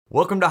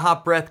Welcome to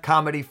Hot Breath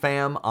Comedy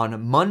Fam.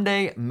 On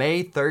Monday,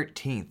 May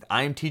 13th,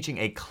 I am teaching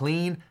a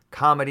clean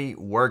comedy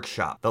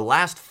workshop. The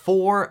last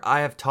 4 I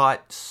have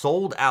taught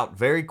sold out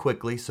very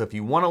quickly, so if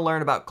you want to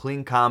learn about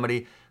clean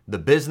comedy, the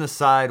business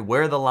side,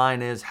 where the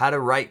line is, how to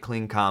write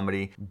clean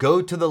comedy,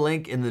 go to the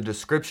link in the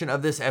description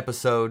of this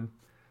episode,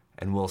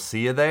 and we'll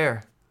see you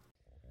there.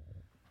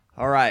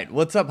 All right,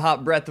 what's up,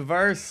 Hot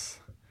Breathiverse?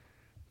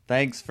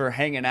 Thanks for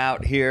hanging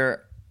out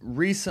here.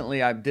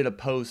 Recently, I did a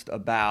post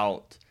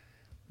about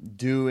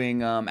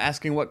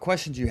asking what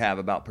questions you have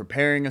about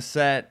preparing a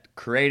set,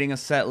 creating a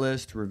set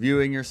list,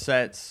 reviewing your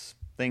sets,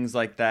 things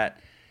like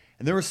that.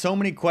 And there were so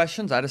many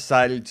questions, I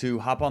decided to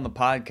hop on the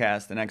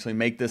podcast and actually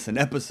make this an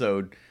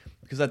episode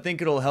because I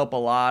think it'll help a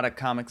lot of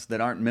comics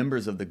that aren't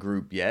members of the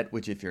group yet,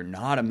 which if you're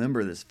not a member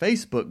of this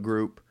Facebook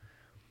group,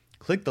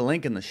 click the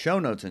link in the show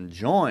notes and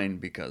join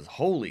because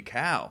holy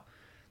cow,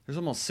 there's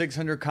almost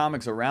 600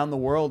 comics around the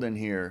world in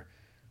here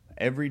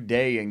every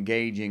day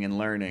engaging and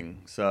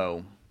learning.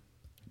 So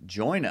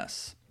join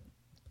us.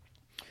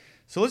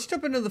 So let's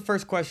jump into the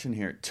first question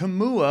here.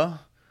 Tamua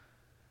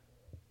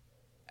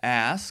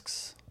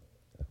asks,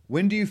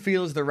 when do you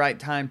feel is the right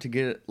time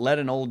to let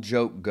an old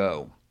joke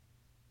go?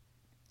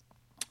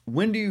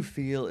 When do you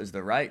feel is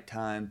the right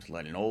time to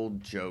let an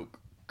old joke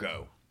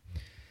go?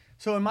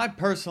 So in my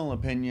personal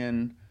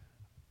opinion,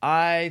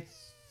 I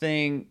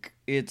think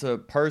it's a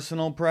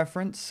personal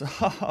preference.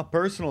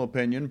 Personal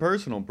opinion,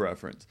 personal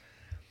preference.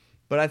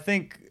 But I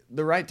think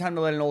the right time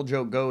to let an old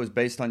joke go is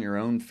based on your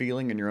own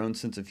feeling and your own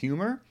sense of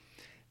humor.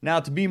 Now,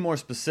 to be more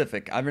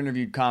specific, I've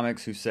interviewed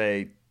comics who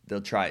say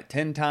they'll try it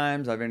 10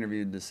 times. I've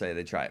interviewed to say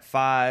they try it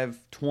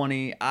 5,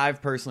 20.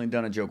 I've personally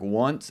done a joke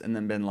once and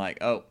then been like,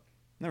 oh,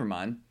 never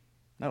mind.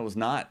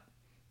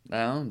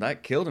 That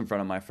killed in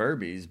front of my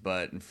Furbies,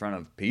 but in front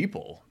of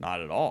people, not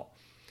at all.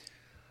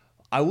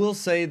 I will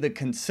say the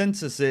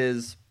consensus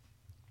is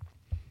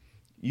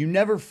you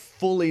never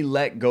fully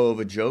let go of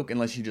a joke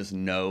unless you just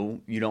know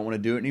you don't want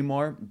to do it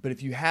anymore. But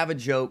if you have a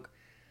joke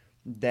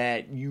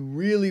that you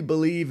really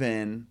believe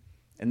in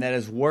and that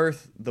is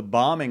worth the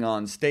bombing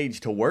on stage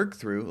to work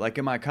through, like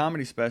in my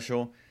comedy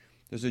special,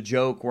 there's a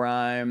joke where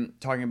I'm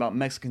talking about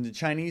Mexicans and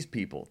Chinese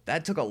people.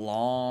 That took a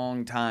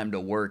long time to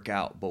work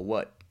out. But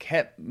what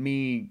kept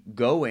me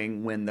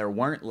going when there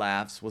weren't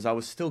laughs was I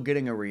was still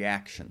getting a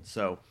reaction.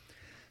 So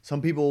some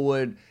people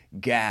would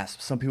gasp.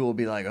 Some people would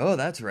be like, oh,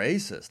 that's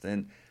racist.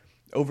 And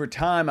over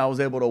time, I was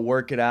able to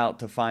work it out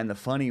to find the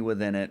funny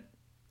within it.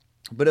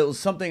 But it was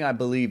something I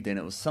believed in.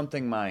 It was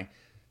something my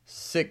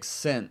sixth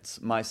sense,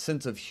 my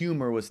sense of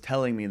humor was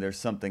telling me there's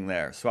something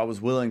there. So I was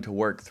willing to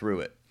work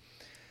through it.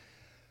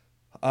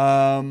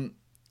 A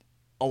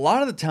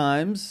lot of the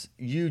times,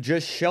 you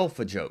just shelf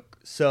a joke.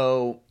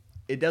 So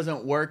it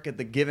doesn't work at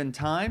the given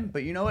time.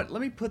 But you know what?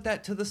 Let me put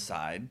that to the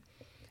side.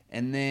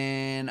 And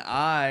then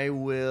I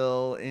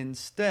will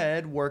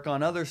instead work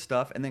on other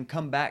stuff and then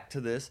come back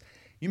to this.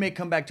 You may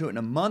come back to it in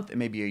a month, it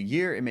may be a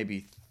year, it may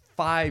be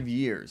 5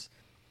 years.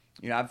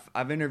 You know,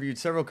 I've interviewed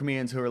several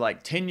comedians who are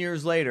like 10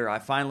 years later, I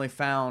finally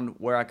found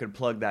where I could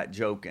plug that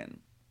joke in.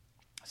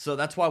 So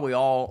that's why we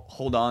all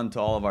hold on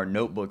to all of our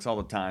notebooks all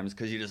the time,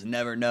 because you just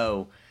never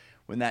know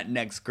when that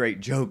next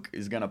great joke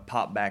is going to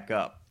pop back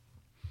up.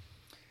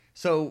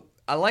 So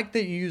I like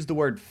that you use the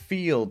word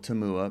feel,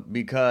 Tamua,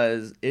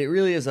 because it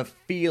really is a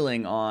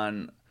feeling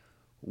on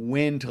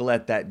when to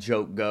let that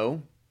joke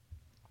go.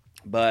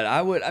 But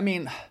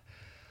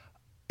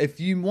if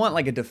you want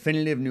like a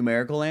definitive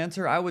numerical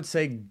answer, I would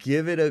say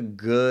give it a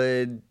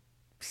good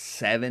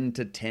 7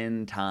 to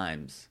 10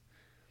 times.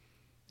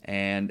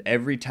 And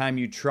every time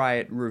you try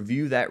it,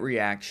 review that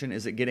reaction.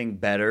 Is it getting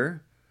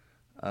better?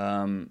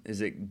 Is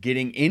it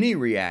getting any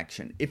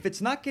reaction? If it's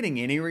not getting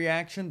any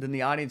reaction, then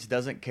the audience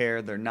doesn't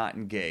care. They're not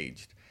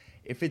engaged.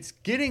 If it's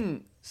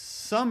getting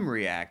some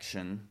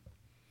reaction,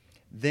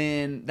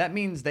 then that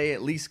means they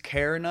at least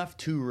care enough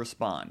to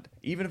respond.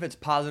 Even if it's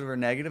positive or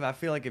negative, I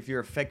feel like if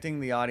you're affecting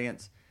the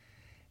audience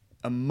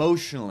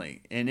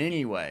emotionally in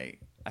any way,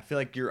 I feel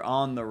like you're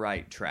on the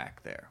right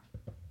track there.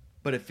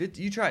 But if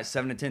you try it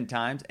 7 to 10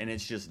 times and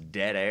it's just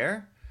dead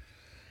air,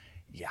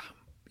 yeah,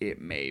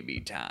 it may be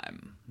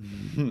time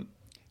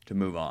to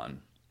move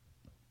on.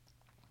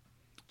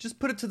 Just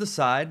put it to the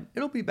side.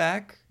 It'll be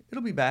back. All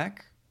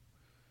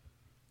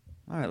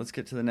right, let's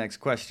get to the next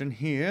question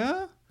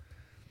here.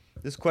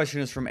 This question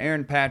is from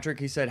Aaron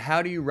Patrick. He said,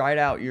 how do you write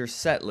out your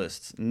set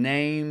lists?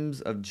 Names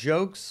of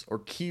jokes or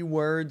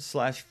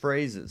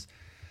keywords/phrases?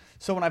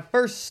 So when I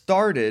first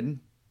started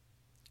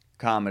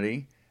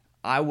comedy,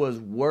 I was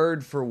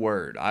word for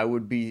word. I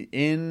would be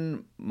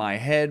in my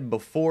head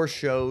before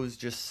shows,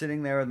 just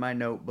sitting there with my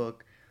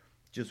notebook,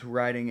 just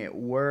writing it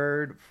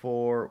word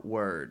for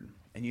word.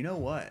 And you know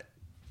what?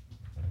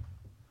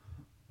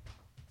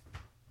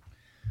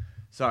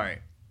 Sorry.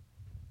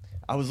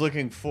 I was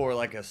looking for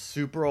like a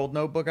super old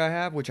notebook I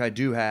have, which I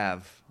do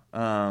have.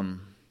 I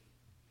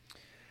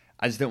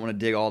just didn't want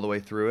to dig all the way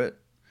through it.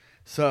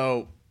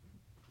 So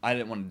I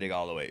didn't want to dig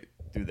all the way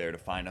through there to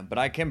find them. But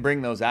I can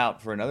bring those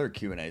out for another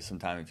Q&A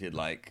sometime if you'd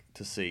like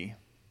to see.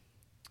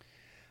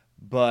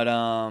 But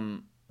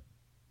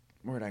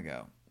where'd I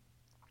go?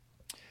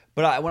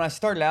 But when I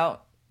started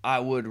out, I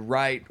would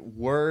write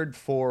word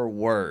for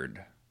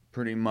word,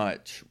 pretty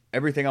much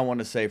everything I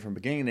wanted to say from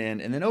beginning to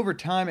end. And then over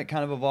time, it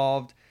kind of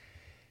evolved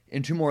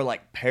into more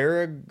like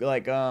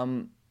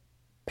paragraph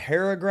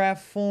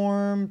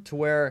form, to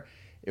where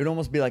it would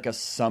almost be like a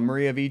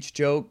summary of each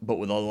joke, but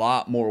with a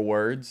lot more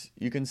words.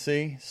 You can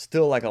see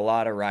still like a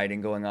lot of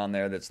writing going on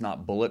there that's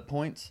not bullet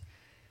points.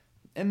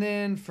 And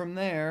then from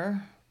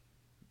there,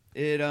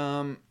 it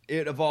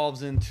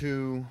evolves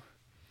into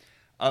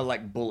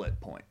like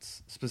bullet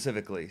points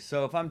specifically.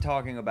 So if I'm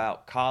talking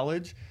about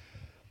college,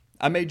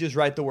 I may just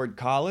write the word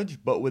college,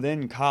 but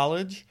within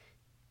college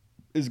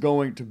is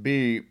going to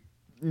be,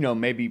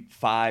 maybe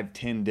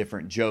 5-10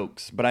 different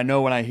jokes. But I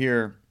know when I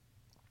hear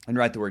and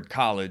write the word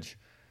college,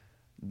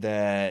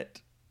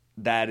 that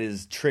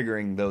is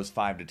triggering those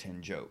 5 to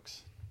 10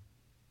 jokes.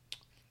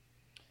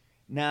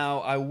 Now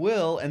I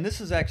will, and this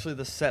is actually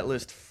the set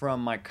list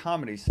from my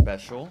comedy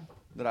special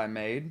that I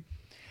made.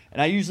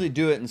 And I usually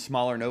do it in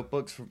smaller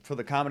notebooks. For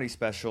the comedy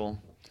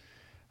special,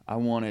 I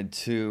wanted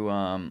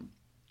to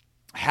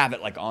have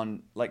it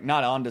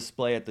not on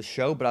display at the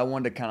show, but I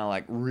wanted to kind of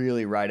like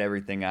really write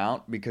everything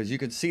out, because you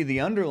could see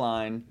the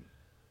underline.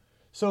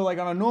 So like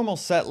on a normal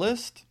set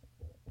list,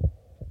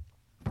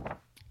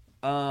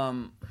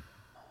 the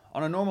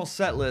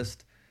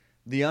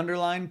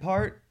underline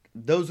part,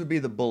 those would be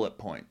the bullet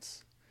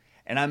points.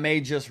 And I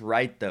may just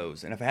write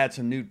those. And if I had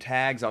some new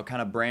tags, I'll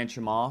kind of branch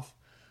them off.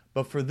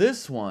 But for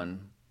this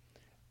one,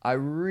 I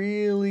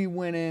really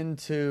went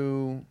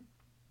into,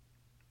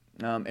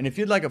 and if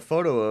you'd like a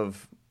photo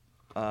of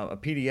a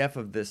PDF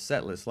of this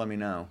set list, let me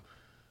know.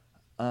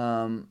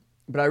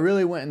 But I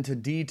really went into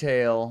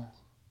detail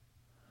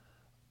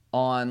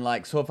on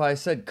so if I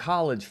said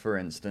college, for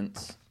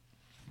instance,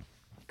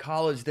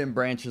 college then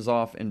branches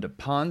off into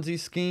Ponzi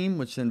scheme,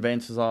 which then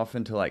branches off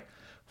into like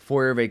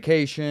 4-year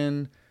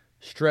vacation,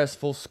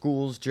 stressful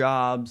schools,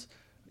 jobs,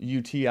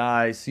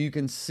 UTI. So you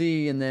can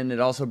see, and then it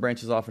also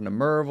branches off into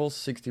Merville,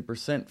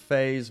 60%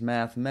 phase,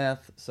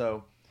 meth.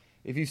 So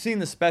if you've seen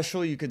the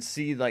special, you could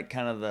see like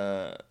kind of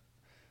the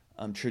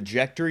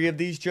trajectory of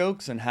these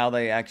jokes and how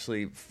they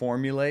actually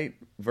formulate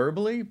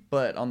verbally.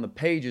 But on the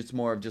page, it's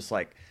more of just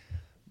like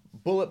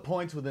bullet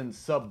points within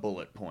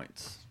sub-bullet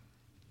points.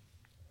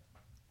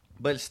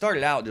 But it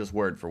started out just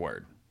word for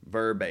word,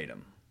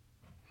 verbatim.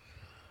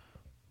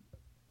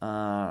 All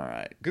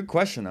right. Good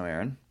question, though,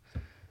 Aaron.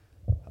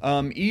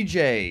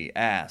 EJ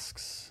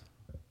asks.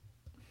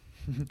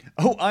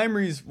 Oh,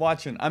 Imri's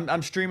watching.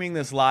 I'm streaming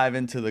this live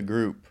into the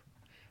group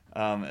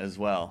as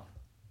well.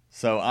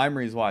 So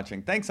Imri's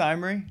watching. Thanks,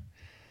 Imri.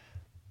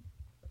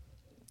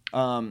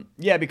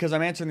 Yeah, because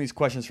I'm answering these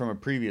questions from a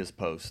previous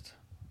post.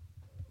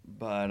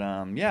 But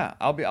yeah,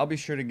 I'll be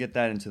sure to get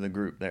that into the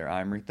group there,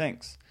 Imri.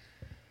 Thanks.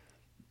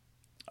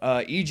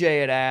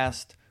 EJ had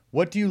asked,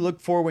 what do you look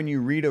for when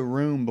you read a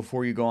room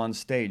before you go on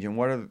stage? And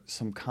what are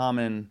some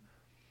common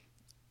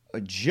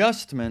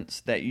adjustments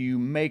that you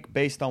make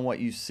based on what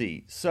you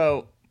see?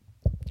 So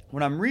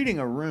when I'm reading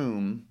a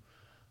room,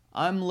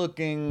 I'm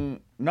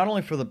looking not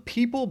only for the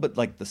people, but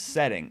like the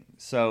setting.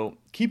 So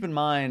keep in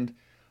mind,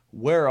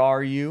 where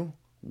are you?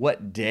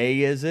 What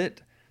day is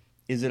it?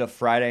 Is it a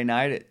Friday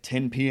night at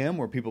 10 p.m.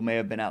 where people may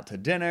have been out to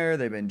dinner,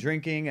 they've been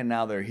drinking, and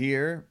now they're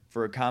here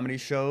for a comedy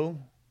show?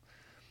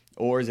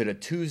 Or is it a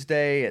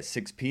Tuesday at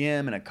 6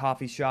 p.m. in a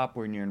coffee shop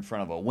when you're in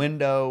front of a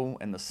window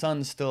and the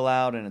sun's still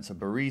out and it's a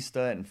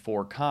barista and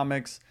 4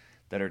 comics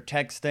that are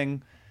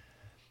texting?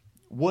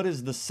 What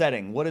is the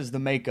setting? What is the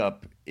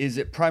makeup? Is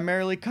it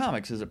primarily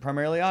comics? Is it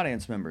primarily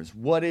audience members?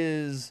 What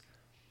is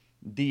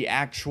the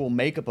actual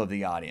makeup of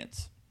the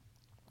audience?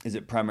 Is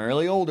it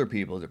primarily older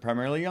people? Is it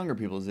primarily younger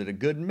people? Is it a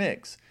good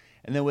mix?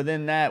 And then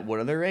within that, what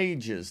are their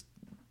ages?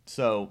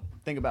 So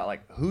think about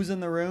like who's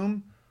in the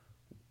room?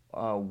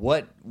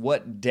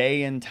 What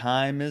day and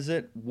time is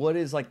it? What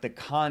is like the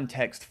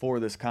context for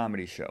this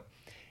comedy show?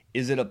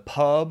 Is it a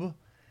pub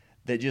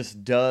that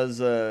just does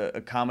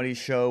a comedy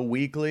show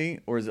weekly?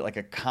 Or is it like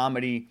a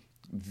comedy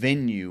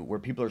venue where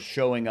people are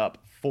showing up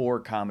for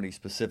comedy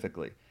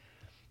specifically?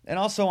 And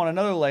also on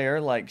another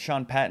layer, like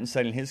Sean Patton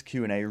said in his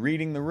Q&A,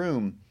 reading the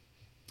room.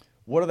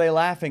 What are they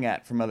laughing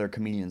at from other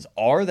comedians?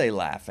 Are they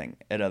laughing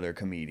at other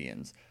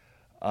comedians?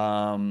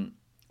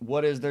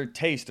 What is their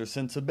taste or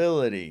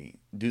sensibility?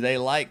 Do they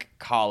like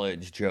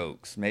college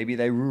jokes? Maybe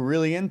they were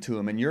really into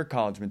them and your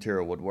college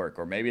material would work.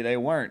 Or maybe they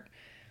weren't.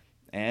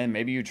 And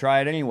maybe you try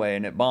it anyway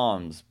and it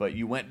bombs, but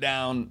you went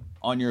down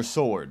on your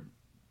sword.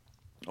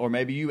 Or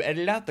maybe you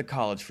edit out the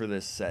college for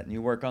this set and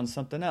you work on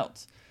something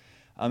else.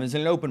 Is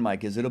it an open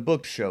mic? Is it a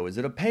booked show? Is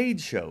it a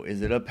paid show?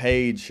 Is it a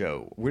paid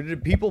show? Where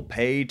did people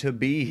pay to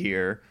be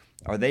here?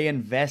 Are they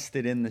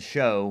invested in the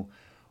show?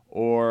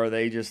 Or are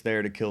they just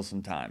there to kill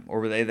some time? Or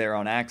were they there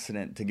on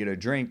accident to get a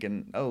drink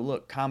and, oh,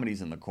 look,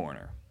 comedy's in the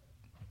corner?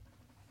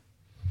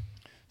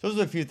 So those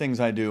are a few things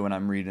I do when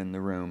I'm reading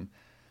the room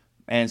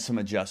and some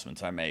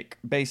adjustments I make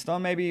based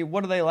on maybe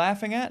what are they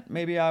laughing at?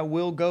 Maybe I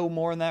will go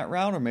more in that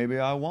route or maybe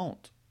I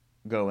won't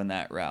go in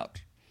that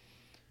route.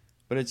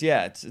 But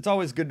it's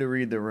always good to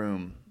read the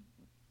room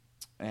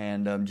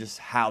and just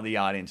how the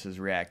audience is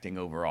reacting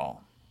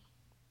overall.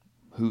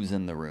 Who's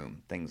in the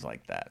room, things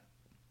like that.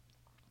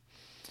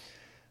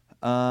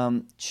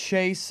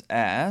 Chase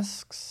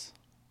asks,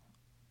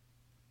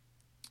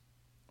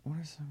 what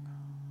is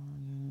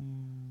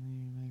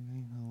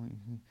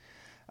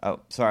oh,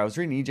 sorry, I was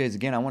reading EJ's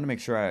again. I want to make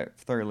sure I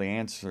thoroughly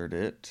answered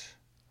it.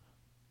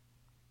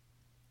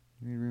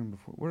 Read a room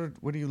before.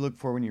 What do you look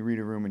for when you read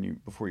a room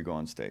before you go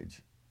on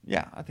stage?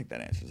 Yeah, I think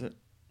that answers it.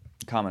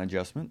 Common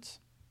adjustments.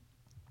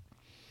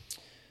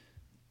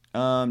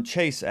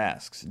 Chase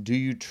asks, do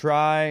you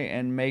try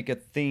and make a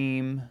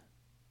theme?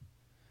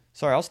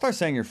 Sorry, I'll start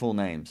saying your full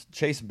names.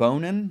 Chase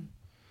Bonin.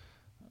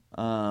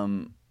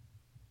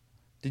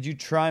 Did you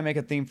try and make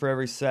a theme for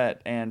every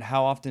set? And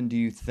how often do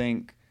you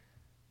think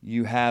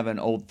you have an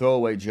old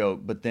throwaway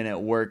joke, but then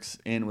it works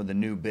in with a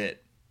new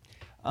bit?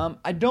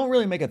 I don't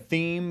really make a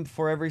theme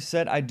for every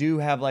set. I do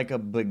have like a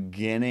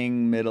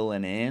beginning, middle,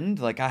 and end.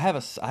 Like I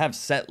have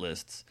set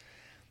lists,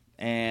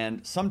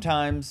 and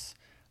sometimes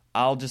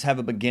I'll just have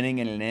a beginning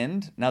and an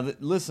end. Now,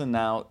 listen.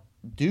 Now,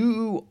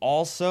 do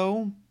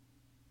also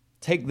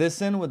take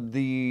this in with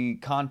the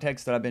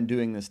context that I've been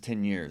doing this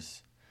 10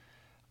 years.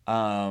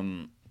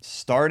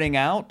 Starting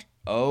out,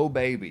 oh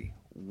baby,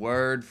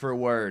 word for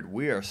word.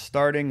 We are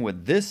starting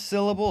with this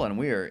syllable and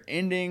we are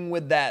ending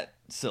with that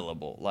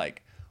syllable.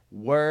 Like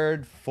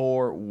word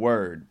for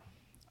word.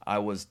 I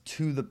was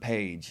to the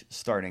page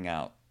starting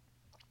out.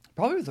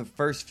 Probably the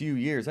first few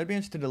years. I'd be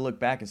interested to look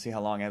back and see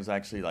how long I was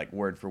actually like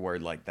word for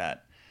word like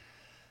that.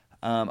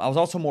 I was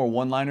also more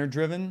one-liner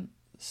driven.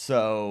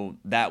 So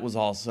that was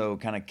also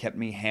kind of kept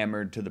me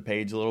hammered to the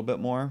page a little bit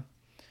more.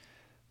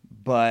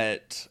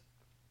 But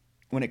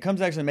when it comes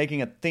to actually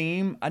making a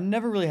theme, I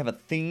never really have a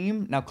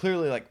theme. Now,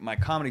 clearly, like my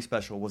comedy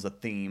special was a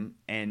theme,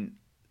 and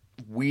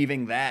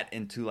weaving that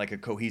into like a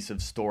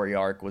cohesive story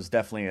arc was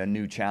definitely a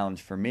new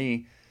challenge for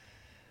me.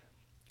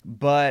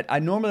 But I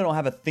normally don't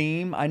have a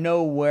theme. I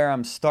know where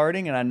I'm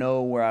starting and I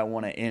know where I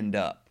want to end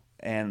up.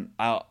 And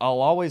I'll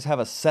always have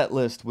a set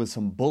list with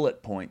some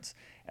bullet points.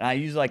 And I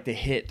usually like to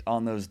hit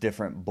on those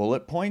different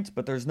bullet points,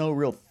 but there's no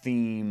real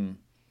theme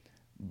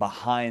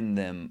behind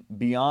them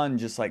beyond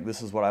just like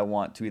this is what I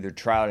want to either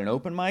try out an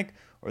open mic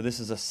or this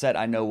is a set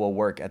I know will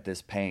work at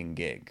this paying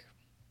gig.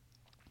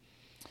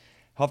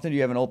 How often do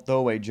you have an old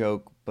throwaway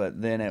joke,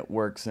 but then it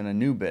works in a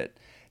new bit?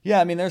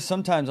 Yeah, I mean, there's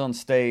sometimes on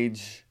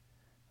stage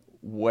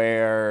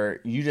where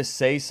you just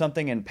say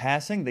something in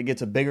passing that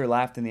gets a bigger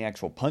laugh than the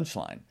actual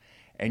punchline.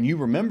 And you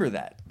remember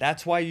that.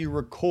 That's why you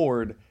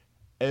record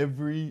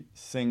every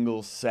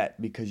single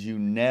set, because you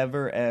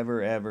never,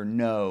 ever, ever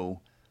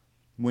know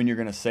when you're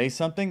going to say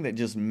something that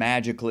just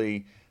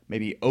magically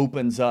maybe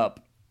opens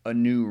up a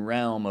new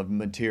realm of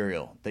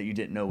material that you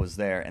didn't know was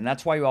there. And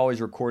that's why you always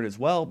record as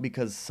well,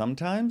 because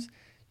sometimes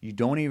you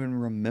don't even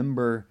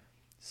remember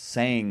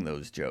saying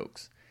those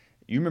jokes.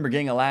 You remember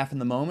getting a laugh in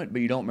the moment,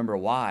 but you don't remember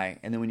why.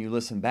 And then when you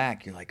listen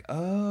back, you're like,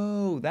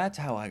 oh, that's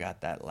how I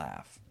got that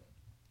laugh.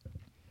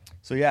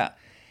 So yeah,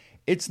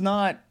 it's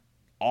not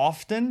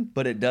often,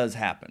 but it does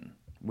happen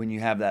when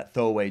you have that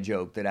throwaway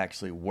joke that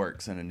actually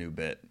works in a new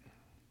bit.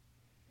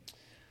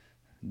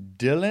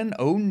 Dylan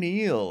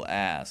O'Neill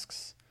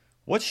asks,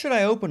 what should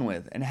I open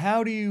with, and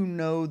how do you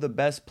know the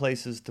best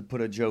places to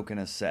put a joke in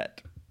a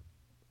set?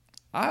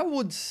 I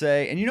would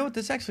say, and you know what,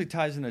 this actually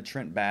ties into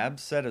Trent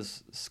Babb's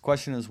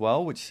question as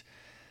well, which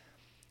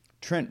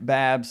Trent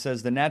Babb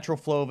says the natural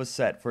flow of a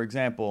set, for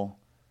example,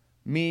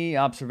 me,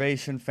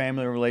 observation,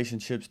 family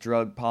relationships,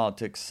 drug,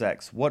 politics,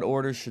 sex. What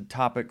order should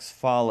topics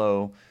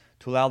follow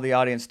to allow the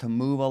audience to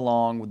move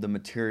along with the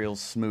material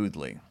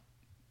smoothly?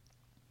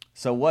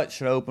 So what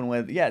should I open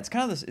with? Yeah, it's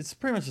kind of this. It's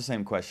pretty much the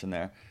same question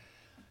there.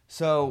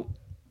 So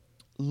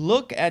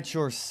look at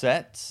your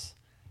sets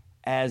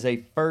as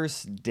a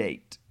first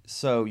date.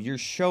 So you're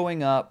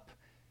showing up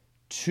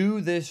to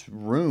this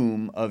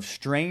room of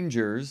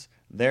strangers,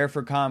 there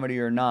for comedy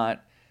or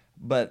not,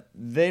 but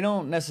they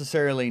don't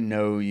necessarily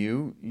know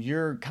you.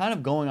 You're kind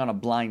of going on a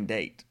blind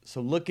date.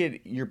 So look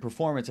at your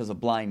performance as a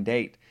blind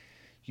date.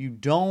 You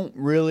don't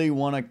really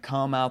want to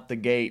come out the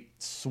gate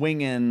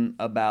swinging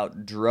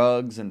about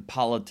drugs and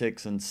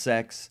politics and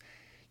sex.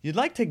 You'd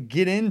like to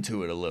get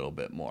into it a little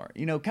bit more.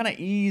 You know, kind of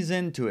ease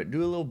into it.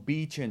 Do a little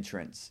beach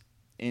entrance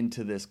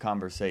into this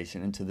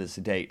conversation, into this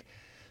date.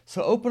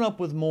 So open up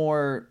with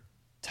more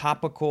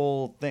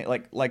topical thing,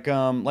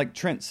 like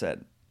Trent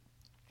said.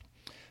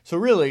 So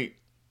really,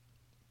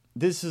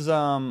 this is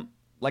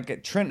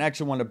like Trent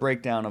actually wanted a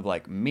breakdown of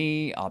like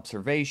me,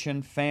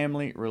 observation,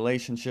 family,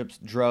 relationships,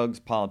 drugs,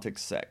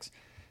 politics, sex.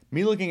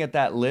 Me looking at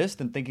that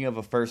list and thinking of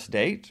a first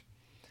date,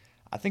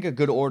 I think a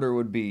good order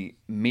would be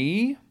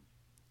me,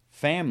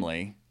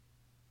 family.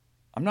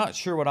 I'm not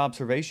sure what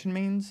observation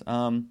means.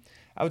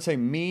 I would say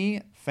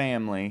me,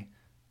 family,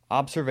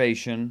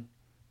 observation,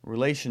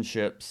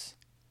 relationships,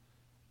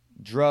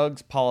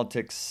 drugs,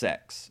 politics,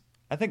 sex.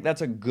 I think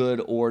that's a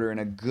good order and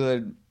a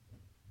good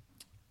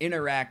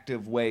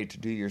interactive way to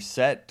do your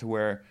set, to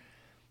where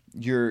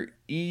you're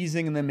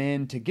easing them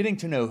into getting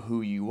to know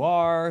who you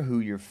are,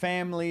 who your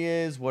family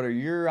is, what are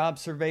your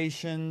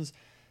observations,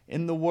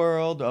 in the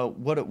world.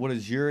 What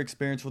is your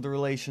experience with the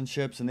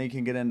relationships? And then you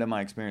can get into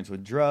my experience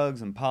with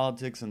drugs and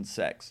politics and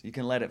sex. You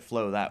can let it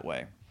flow that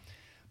way.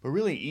 But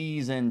really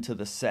ease into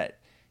the set.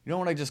 You don't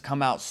want to just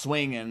come out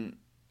swinging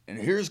and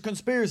here's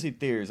conspiracy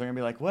theories. They're going to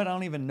be like, what? I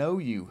don't even know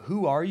you.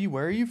 Who are you?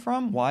 Where are you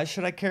from? Why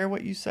should I care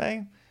what you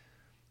say?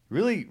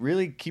 Really,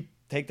 really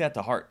take that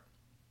to heart.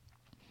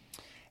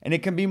 And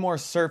it can be more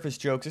surface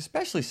jokes,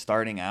 especially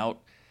starting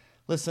out.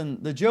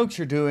 Listen, the jokes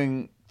you're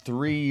doing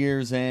 3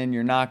 years in,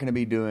 you're not going to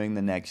be doing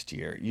the next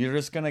year. You're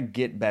just going to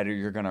get better.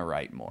 You're going to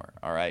write more.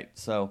 All right.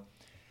 So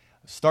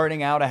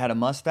starting out, I had a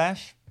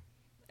mustache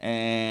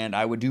and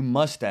I would do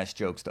mustache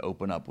jokes to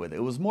open up with.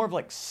 It was more of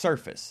like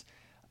surface.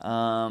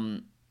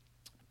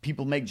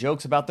 People make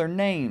jokes about their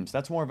names.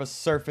 That's more of a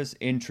surface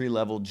entry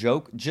level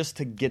joke just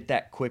to get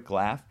that quick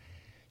laugh.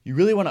 You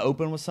really want to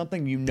open with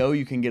something you know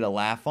you can get a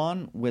laugh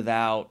on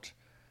without,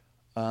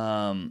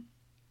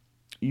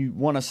 you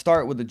want to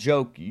start with a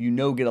joke you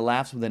know get a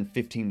laugh within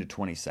 15 to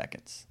 20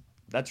 seconds.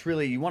 That's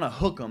really, you want to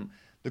hook them.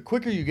 The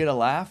quicker you get a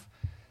laugh,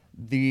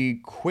 the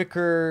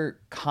quicker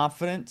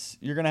confidence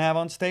you're going to have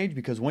on stage,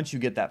 because once you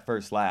get that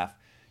first laugh,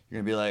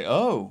 you're going to be like,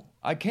 oh,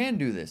 I can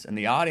do this. And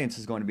the audience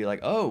is going to be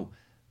like, oh,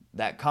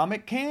 that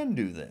comic can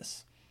do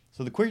this.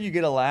 So the quicker you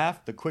get a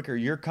laugh, the quicker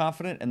you're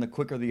confident and the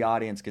quicker the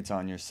audience gets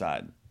on your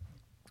side.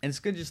 And it's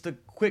good, just a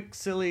quick,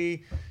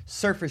 silly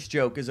surface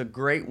joke is a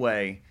great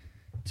way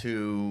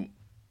to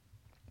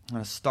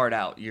start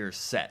out your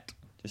set,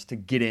 just to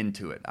get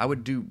into it. I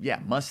would do,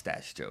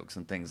 mustache jokes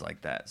and things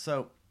like that.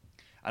 So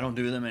I don't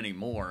do them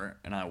anymore,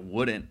 and I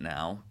wouldn't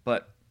now,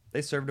 but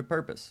they served a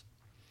purpose.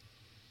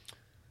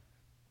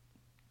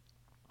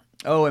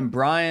 Oh, and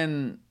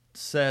Brian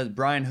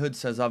Hood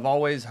says, I've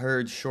always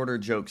heard shorter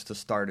jokes to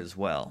start as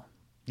well.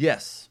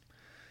 Yes.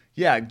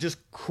 Yeah, just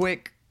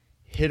quick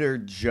hitter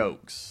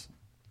jokes,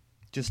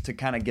 just to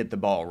kind of get the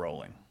ball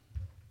rolling.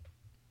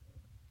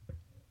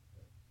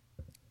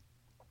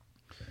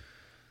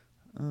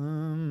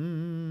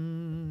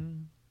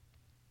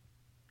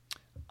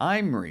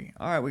 Imri.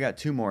 All right, we got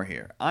two more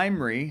here.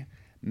 Imri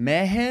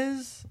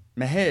Mehez.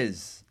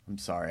 I'm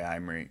sorry,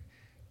 Imri.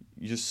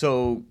 You're just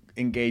so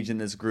engaged in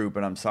this group,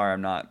 and I'm sorry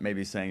I'm not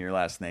maybe saying your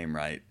last name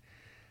right.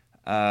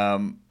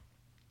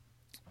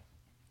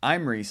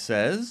 Imri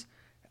says,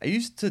 I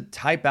used to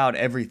type out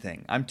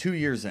everything. I'm 2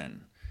 years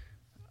in.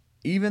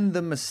 Even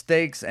the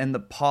mistakes and the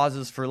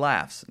pauses for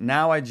laughs.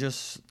 Now I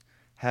just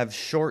have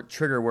short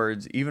trigger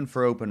words, even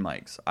for open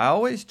mics. I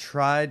always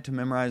tried to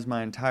memorize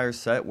my entire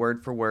set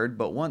word for word,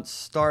 but once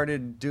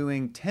started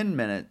doing 10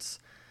 minutes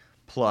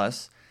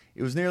plus,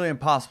 it was nearly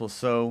impossible,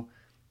 so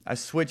I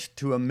switched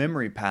to a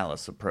memory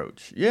palace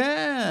approach.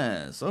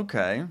 Yes,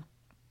 okay.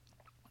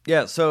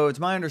 Yeah, so it's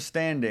my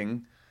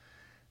understanding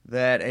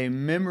that a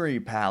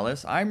memory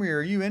palace... Imri,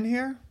 are you in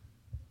here?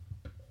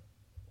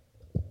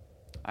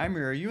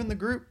 Imri, are you in the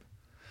group?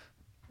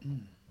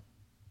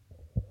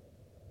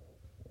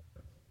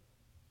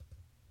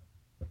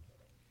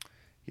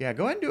 Yeah,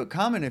 go ahead and do a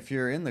comment if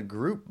you're in the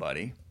group,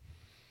 buddy.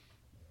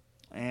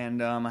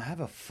 And I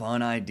have a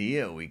fun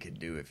idea we could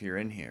do if you're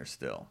in here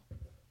still.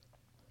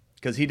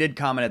 Because he did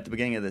comment at the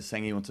beginning of this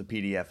saying he wants a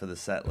PDF of the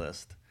set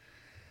list.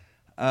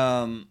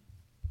 But,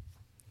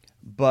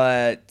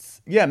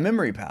 yeah,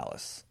 Memory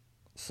Palace.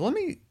 So let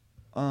me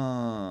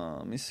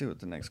see what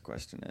the next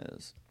question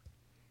is.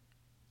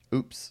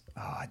 Oops.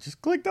 Oh, I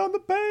just clicked on the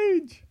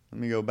page.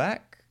 Let me go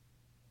back.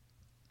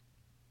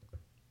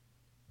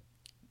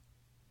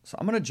 So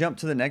I'm going to jump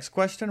to the next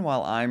question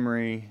while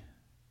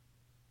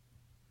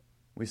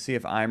we see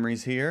if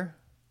Imri's here.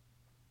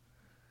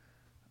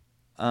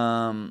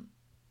 And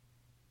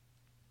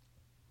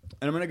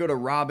I'm going to go to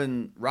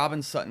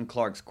Robin Sutton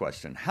Clark's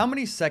question. How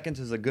many seconds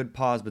is a good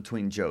pause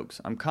between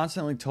jokes? I'm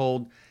constantly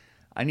told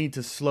I need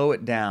to slow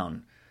it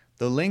down.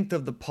 The length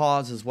of the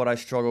pause is what I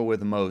struggle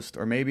with most.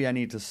 Or maybe I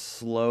need to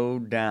slow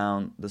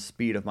down the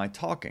speed of my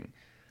talking.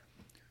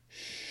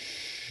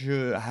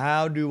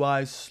 How do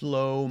I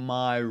slow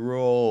my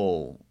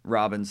roll?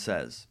 Robin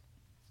says.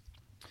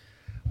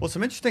 Well,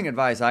 some interesting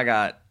advice I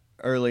got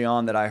early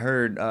on that I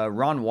heard.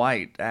 Ron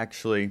White,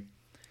 actually,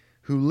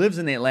 who lives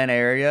in the Atlanta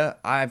area.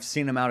 I've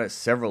seen him out at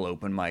several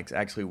open mics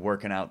actually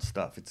working out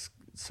stuff. It's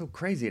so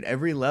crazy. At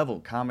every level,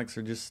 comics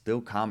are just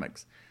still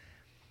comics.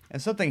 And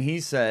something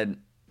he said,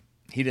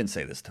 he didn't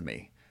say this to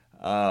me,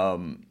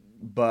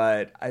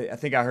 but I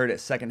think I heard it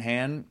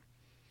secondhand.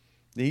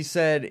 He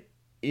said,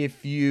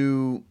 if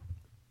you...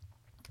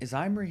 Is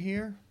Imri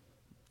here?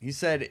 He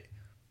said,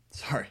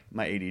 sorry,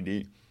 my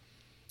ADD.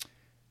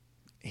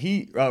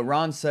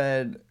 Ron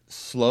said,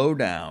 slow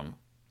down.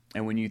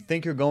 And when you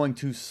think you're going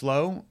too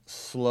slow,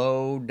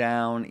 slow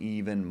down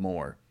even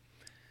more.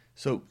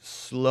 So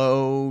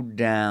slow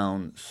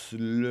down.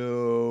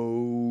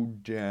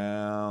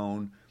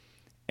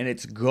 And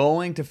it's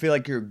going to feel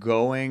like you're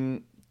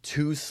going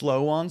too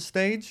slow on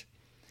stage.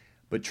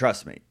 But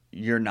trust me,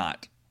 you're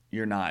not.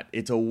 You're not.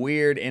 It's a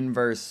weird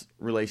inverse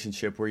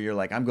relationship where you're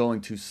like, I'm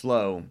going too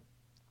slow.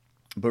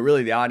 But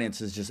really the audience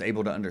is just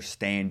able to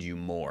understand you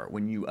more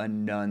when you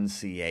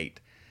enunciate.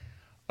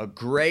 A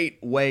great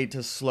way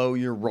to slow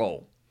your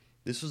roll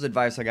This was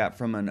advice I got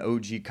from an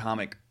OG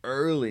comic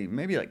early,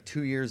 maybe like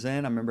 2 years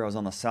in. I remember I was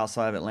on the south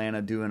side of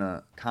Atlanta doing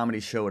a comedy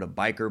show at a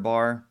biker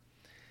bar.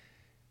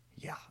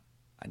 Yeah,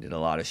 I did a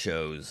lot of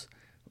shows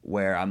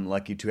where I'm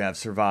lucky to have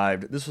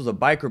survived. This was a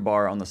biker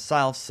bar on the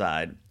south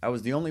side. I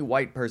was the only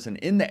white person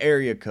in the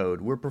area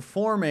code. We're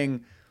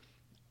performing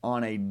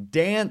on a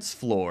dance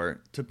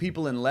floor to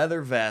people in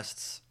leather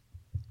vests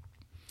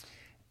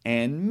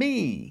and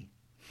me.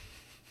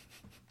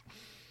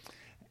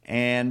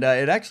 And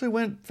it actually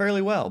went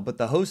fairly well, but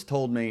the host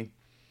told me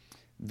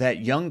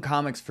that young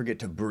comics forget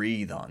to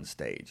breathe on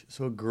stage.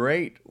 So a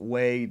great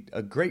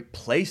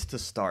place to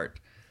start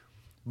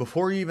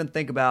before you even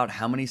think about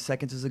how many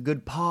seconds is a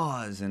good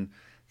pause and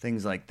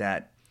things like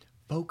that.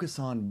 Focus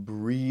on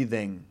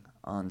breathing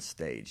on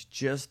stage.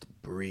 Just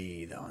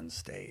breathe on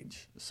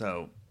stage.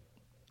 So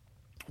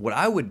what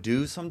I would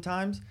do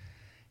sometimes,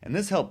 and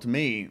this helped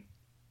me.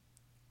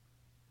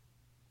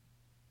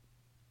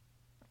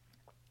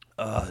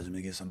 Let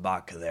me get some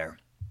vodka there.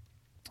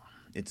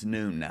 It's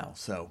noon now,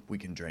 so we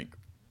can drink.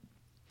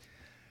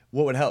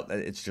 What would help?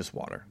 It's just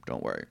water.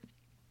 Don't worry.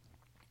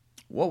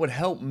 What would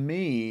help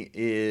me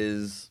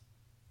is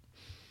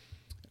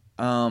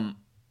some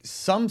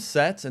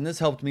sets, and this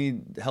helps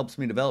me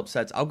develop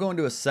sets. I'll go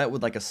into a set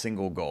with like a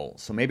single goal.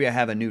 So maybe I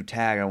have a new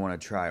tag I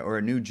want to try or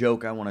a new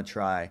joke I want to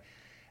try.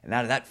 And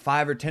out of that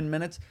 5 or 10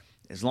 minutes,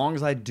 as long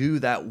as I do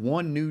that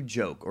one new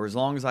joke or as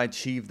long as I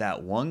achieve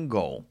that one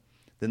goal,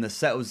 then the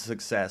set was a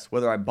success.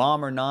 Whether I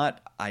bomb or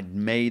not, I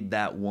made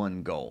that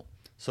one goal.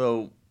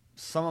 So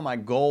some of my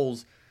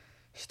goals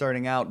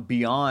starting out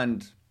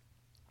beyond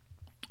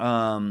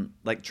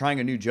like trying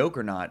a new joke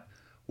or not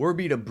were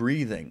be to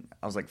breathing.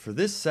 I was like, for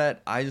this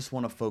set, I just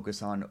want to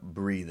focus on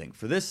breathing.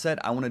 For this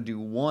set, I want to do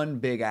one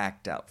big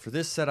act out. For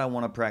this set, I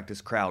want to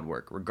practice crowd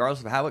work.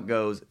 Regardless of how it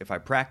goes, if I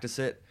practice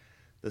it,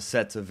 the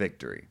set's a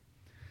victory.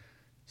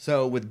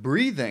 So with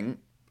breathing,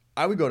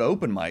 I would go to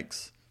open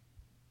mics.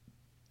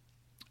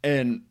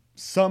 And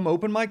some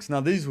open mics, now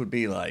these would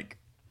be like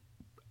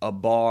a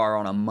bar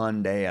on a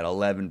Monday at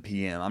 11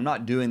 p.m. I'm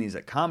not doing these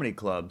at comedy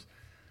clubs,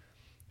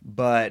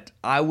 but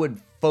I would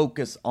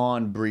focus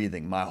on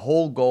breathing. My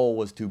whole goal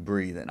was to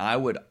breathe, and I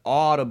would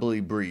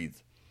audibly breathe.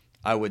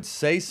 I would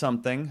say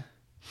something,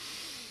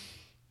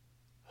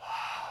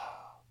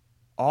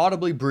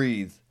 audibly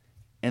breathe,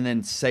 and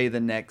then say the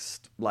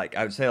next, like,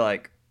 I would say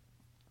like,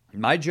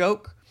 my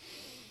joke,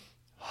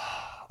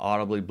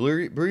 audibly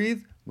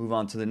breathe, move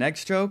on to the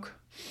next joke,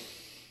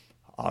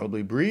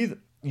 audibly breathe.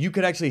 You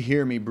could actually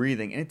hear me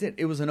breathing. And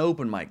it was an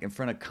open mic in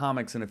front of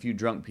comics and a few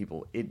drunk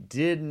people. It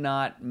did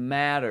not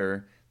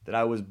matter that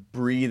I was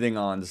breathing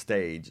on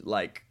stage,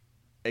 like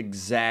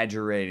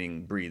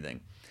exaggerating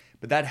breathing.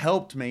 But that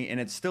helped me, and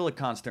it's still a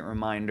constant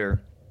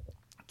reminder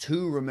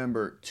to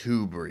remember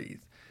to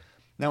breathe.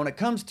 Now, when it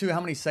comes to how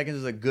many seconds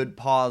is a good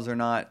pause or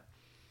not,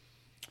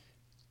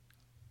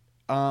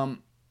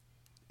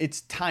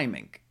 it's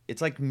timing.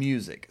 It's like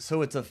music.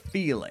 So it's a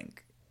feeling.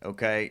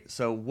 Okay,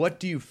 so what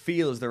do you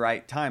feel is the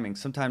right timing?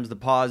 Sometimes the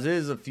pause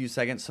is a few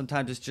seconds.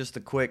 Sometimes it's just a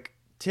quick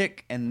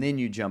tick, and then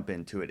you jump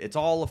into it. It's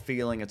all a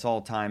feeling. It's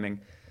all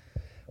timing.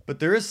 But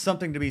there is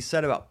something to be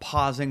said about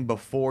pausing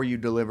before you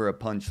deliver a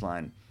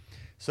punchline.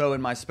 So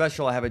in my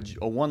special, I have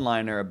a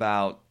one-liner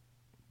about,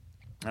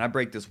 and I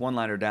break this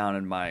one-liner down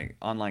in my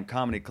online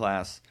comedy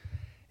class,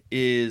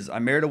 is I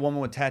married a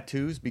woman with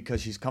tattoos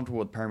because she's comfortable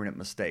with permanent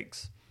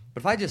mistakes.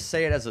 But if I just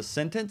say it as a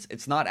sentence,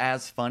 it's not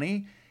as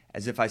funny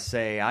as if I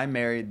say, I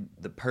married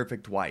the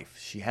perfect wife.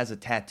 She has a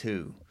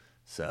tattoo,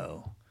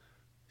 so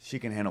she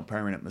can handle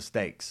permanent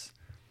mistakes.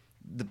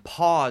 The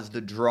pause,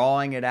 the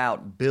drawing it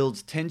out,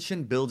 builds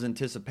tension, builds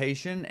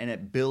anticipation, and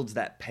it builds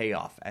that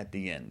payoff at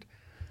the end.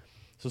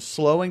 So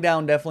slowing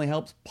down definitely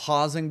helps.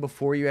 Pausing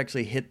before you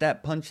actually hit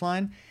that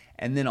punchline,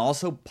 and then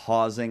also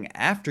pausing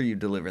after you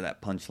deliver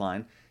that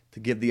punchline to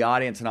give the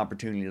audience an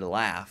opportunity to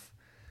laugh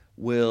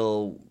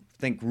will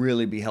think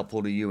really be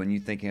helpful to you and you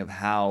thinking of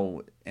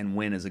how and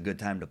when is a good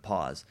time to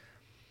pause.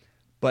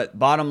 But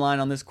bottom line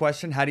on this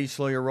question, how do you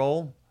slow your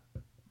roll?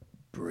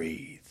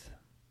 Breathe.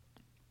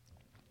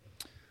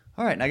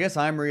 All right, and I guess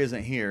Imrie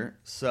isn't here,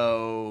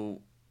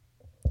 so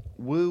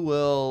we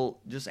will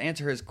just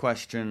answer his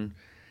question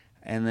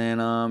and then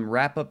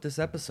wrap up this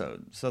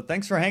episode. So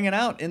thanks for hanging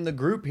out in the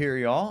group here,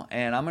 y'all.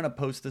 And I'm going to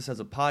post this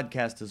as a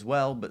podcast as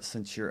well, but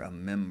since you're a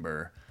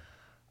member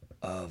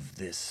of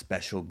this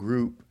special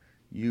group,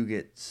 you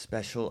get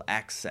special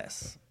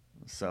access.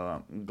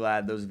 So I'm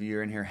glad those of you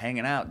are in here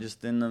hanging out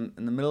just in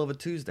the middle of a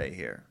Tuesday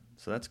here.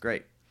 So that's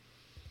great.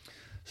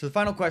 So the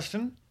final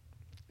question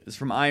is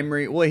from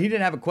Imrie. Well, he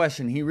didn't have a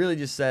question. He really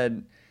just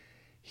said,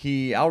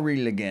 I'll read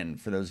it again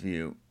for those of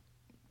you.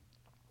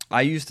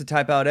 I used to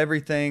type out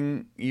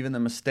everything, even the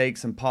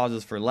mistakes and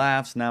pauses for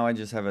laughs. Now I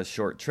just have a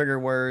short trigger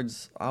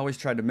words. I always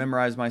tried to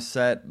memorize my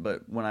set,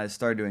 but when I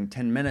started doing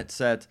 10-minute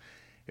sets,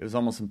 it was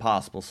almost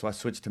impossible, so I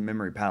switched to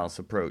Memory Palace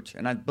approach.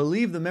 And I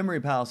believe the Memory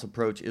Palace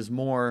approach is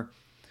more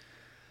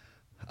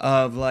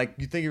of like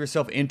you think of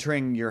yourself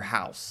entering your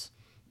house.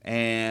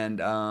 And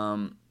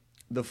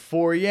the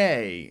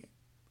foyer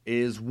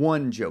is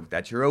one joke.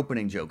 That's your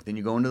opening joke. Then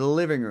you go into the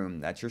living room.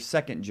 That's your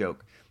second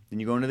joke. Then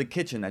you go into the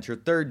kitchen. That's your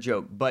third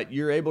joke. But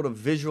you're able to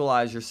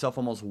visualize yourself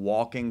almost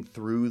walking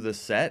through the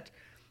set.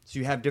 So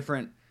you have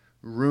different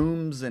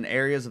rooms and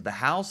areas of the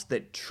house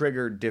that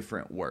trigger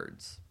different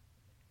words.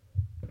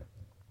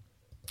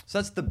 So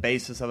that's the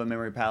basis of a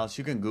memory palace.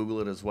 You can Google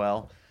it as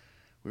well.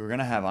 We were going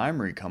to have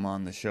Imri come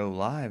on the show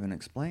live and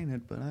explain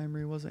it, but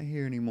Imri wasn't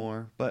here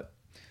anymore. But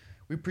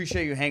we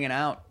appreciate you hanging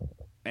out.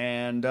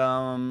 And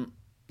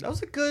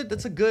that's a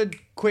good,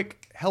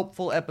 quick,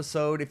 helpful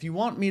episode. If you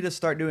want me to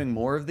start doing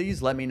more of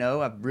these, let me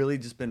know. I've really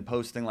just been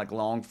posting like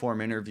long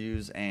form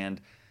interviews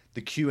and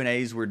the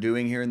Q&As we're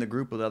doing here in the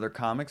group with other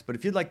comics. But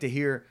if you'd like to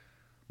hear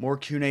more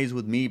Q&As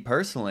with me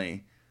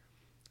personally,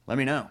 let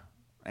me know.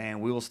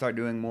 And we will start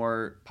doing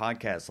more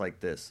podcasts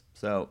like this.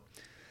 So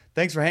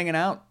thanks for hanging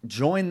out.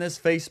 Join this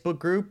Facebook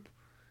group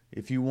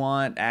if you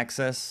want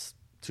access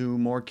to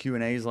more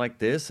Q&As like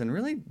this, and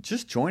really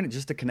just join it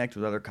just to connect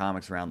with other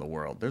comics around the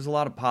world. There's a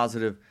lot of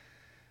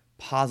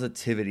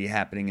positivity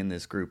happening in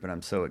this group, and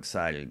I'm so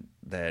excited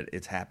that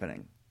it's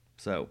happening.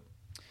 So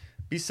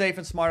be safe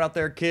and smart out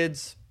there,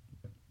 kids.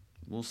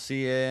 We'll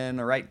see you in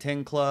the Right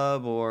 10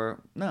 Club, we'll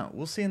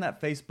see you in that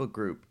Facebook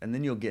group, and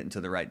then you'll get into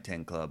the Right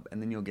 10 Club,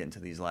 and then you'll get into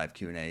these live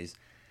Q&As,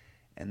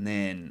 and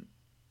then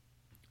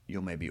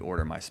you'll maybe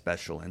order my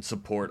special and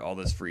support all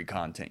this free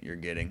content you're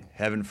getting.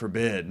 Heaven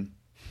forbid.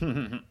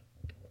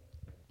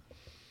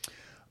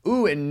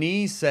 Ooh, and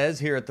Nee says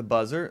here at the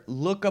buzzer,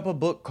 look up a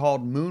book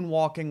called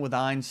Moonwalking with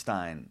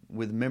Einstein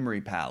with Memory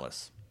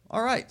Palace.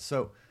 All right,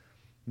 so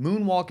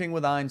Moonwalking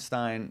with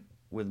Einstein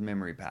with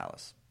Memory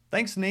Palace.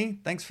 Thanks, Nee.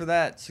 Thanks for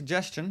that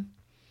suggestion.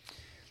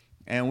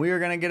 And we are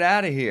going to get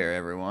out of here,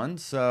 everyone.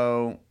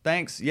 So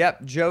thanks.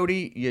 Yep,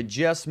 Jody, you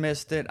just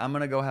missed it. I'm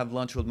going to go have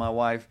lunch with my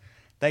wife.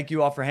 Thank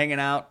you all for hanging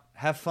out.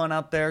 Have fun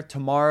out there.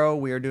 Tomorrow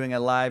we are doing a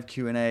live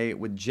Q&A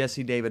with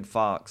Jesse David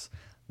Fox,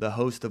 the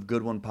host of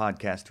Good One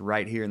Podcast,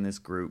 right here in this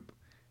group.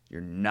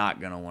 You're not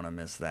going to want to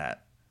miss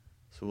that.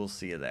 So we'll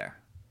see you there.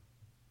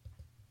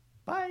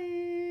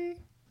 Bye.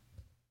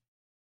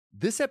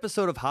 This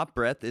episode of Hot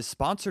Breath is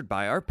sponsored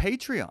by our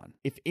Patreon.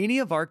 If any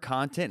of our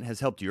content has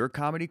helped your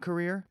comedy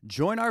career,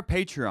 join our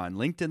Patreon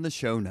linked in the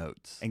show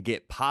notes and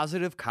get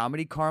positive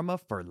comedy karma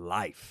for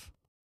life.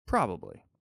 Probably.